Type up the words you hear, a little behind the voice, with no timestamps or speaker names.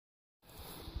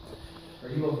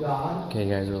you of God? Okay,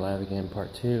 guys, we're live again,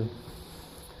 part 2.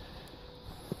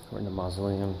 We're in the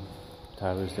mausoleum.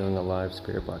 Tyler's doing a live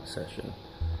spirit box session.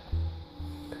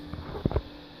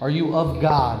 Are you of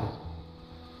God?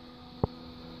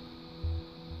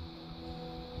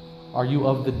 Are you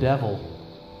of the devil?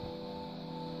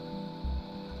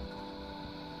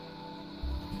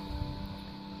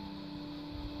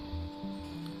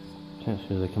 Can't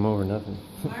see they come over, nothing.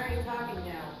 Why are you talking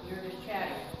now? You're just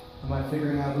chatting. Am I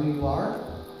figuring out who you are?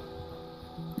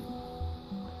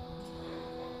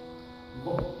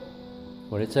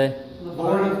 What did it say?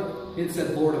 Lord of... It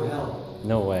said Lord of Hell.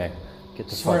 No way. Get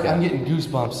the Sorry, fuck out. I'm getting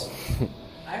goosebumps.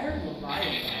 I heard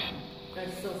Leviathan.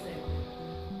 That's still saying.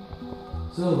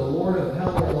 So, the Lord of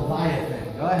Hell or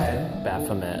Leviathan. Go ahead.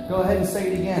 Baphomet. Go ahead and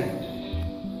say it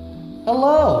again.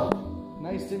 Hello!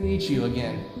 Nice to meet you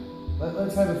again.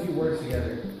 Let's have a few words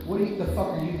together. What the fuck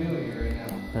are you doing here right now?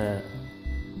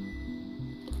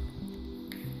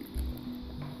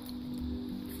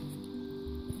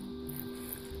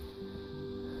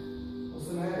 What's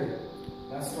the matter?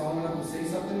 Not strong enough to say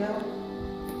something now?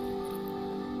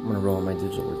 I'm gonna roll my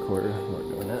digital recorder. We're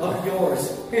doing that. Of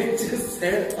yours. It just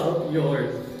said of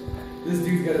yours. This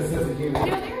dude's got a sense of humor.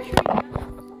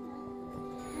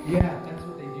 Yeah, that's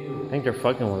what they do. I think they're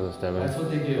fucking with us, Devin. That's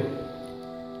what they do.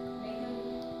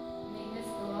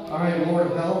 Alright, Lord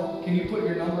of Hell, can you put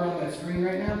your number on that screen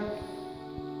right now?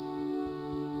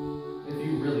 If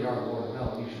you really are Lord of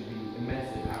Hell, you should be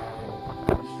immensely powerful.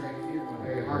 Your strength here is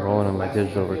very hard. I'm rolling on my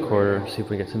digital recorder. See if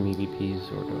we get some EVPs.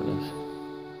 We're doing this.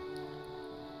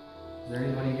 Is there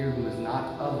anybody here who is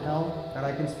not of hell that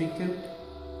I can speak to?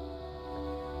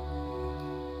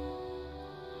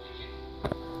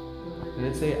 Did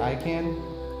it say I can?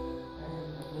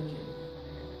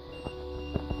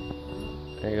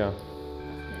 There you go.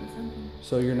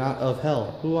 So you're not of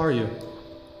hell. Who are you?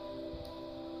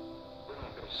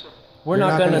 We're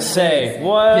not gonna say.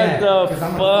 What the I'm gonna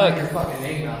fuck? find your fucking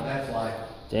name out, that's why.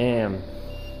 Damn.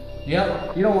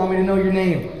 Yep, you don't want me to know your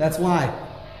name. That's why.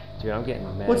 Dude, I'm getting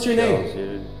mad. What's your name?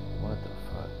 Dude. What the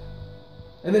fuck?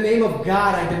 In the name of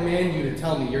God, I demand you to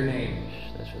tell me your name.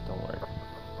 Shh, that shit don't work.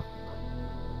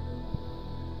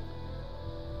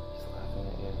 He's laughing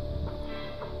at you.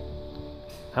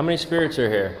 How many spirits are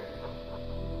here?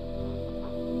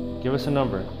 Give us a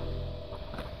number.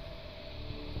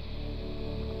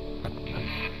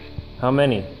 How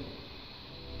many?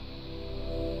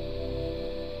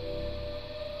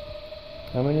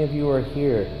 How many of you are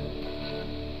here?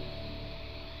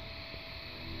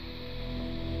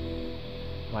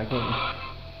 Why can't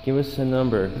give us a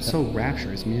number? It's so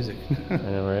rapturous music. I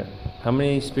know, right? How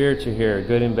many spirits are here,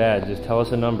 good and bad? Just tell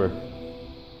us a number. Can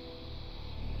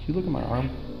you look at my arm?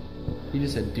 You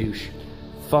just said douche.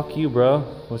 Fuck you, bro.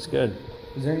 What's good?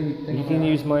 Is there anything? You can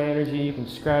use my energy, you can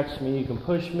scratch me, you can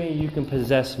push me, you can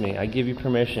possess me. I give you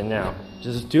permission now.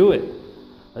 Just do it.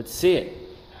 Let's see it.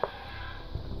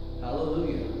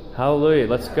 Hallelujah. Hallelujah.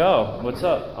 Let's go. What's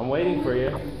up? I'm waiting for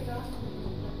you.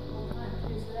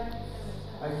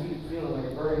 I keep feeling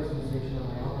like a burning sensation on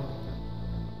my arm.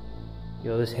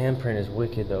 Yo, this handprint is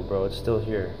wicked though, bro. It's still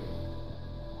here.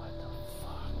 What the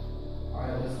fuck?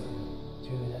 Alright, listen.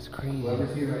 Dude, that's crazy.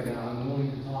 Whoever's here right now, I'm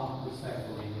willing to talk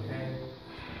respectfully, okay?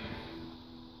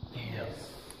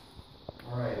 Yes.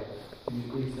 Alright, can you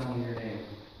please tell me your name?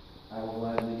 I will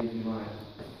gladly give you mine.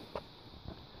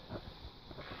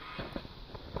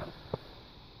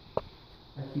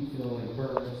 I keep feeling like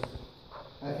burns.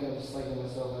 I think I'm just psyching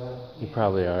myself out. You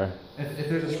probably are. If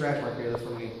there's a scratch mark here, that's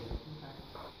for me.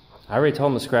 I already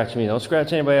told him to scratch me. Don't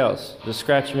scratch anybody else. Just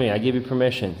scratch me. I give you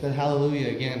permission. Said hallelujah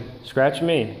again. Scratch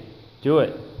me. Do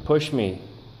it. Push me.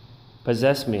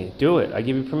 Possess me. Do it. I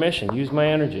give you permission. Use my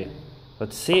energy.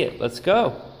 Let's see it. Let's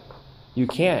go. You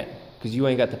can't, because you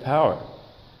ain't got the power.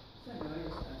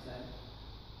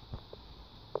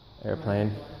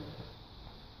 Airplane.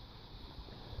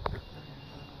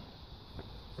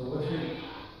 So what's your...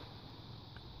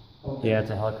 Yeah,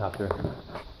 it's a helicopter.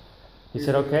 He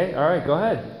said, okay, all right, go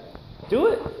ahead. Do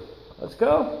it. Let's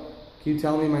go. Can you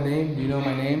tell me my name? Do you know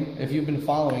my name? If you've been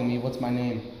following me, what's my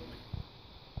name?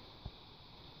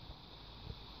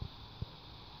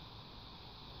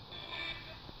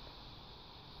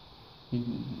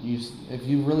 If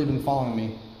you've really been following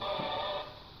me,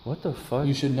 What the fuck?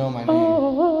 you should know my name.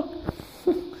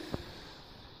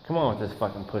 Come on with this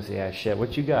fucking pussy ass shit.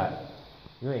 What you got?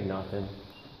 You ain't nothing.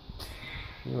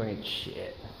 You ain't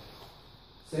shit.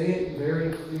 Say it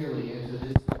very clearly into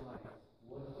this life.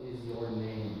 What is your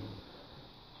name?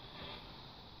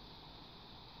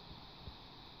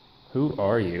 Who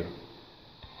are you?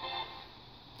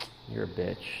 You're a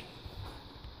bitch.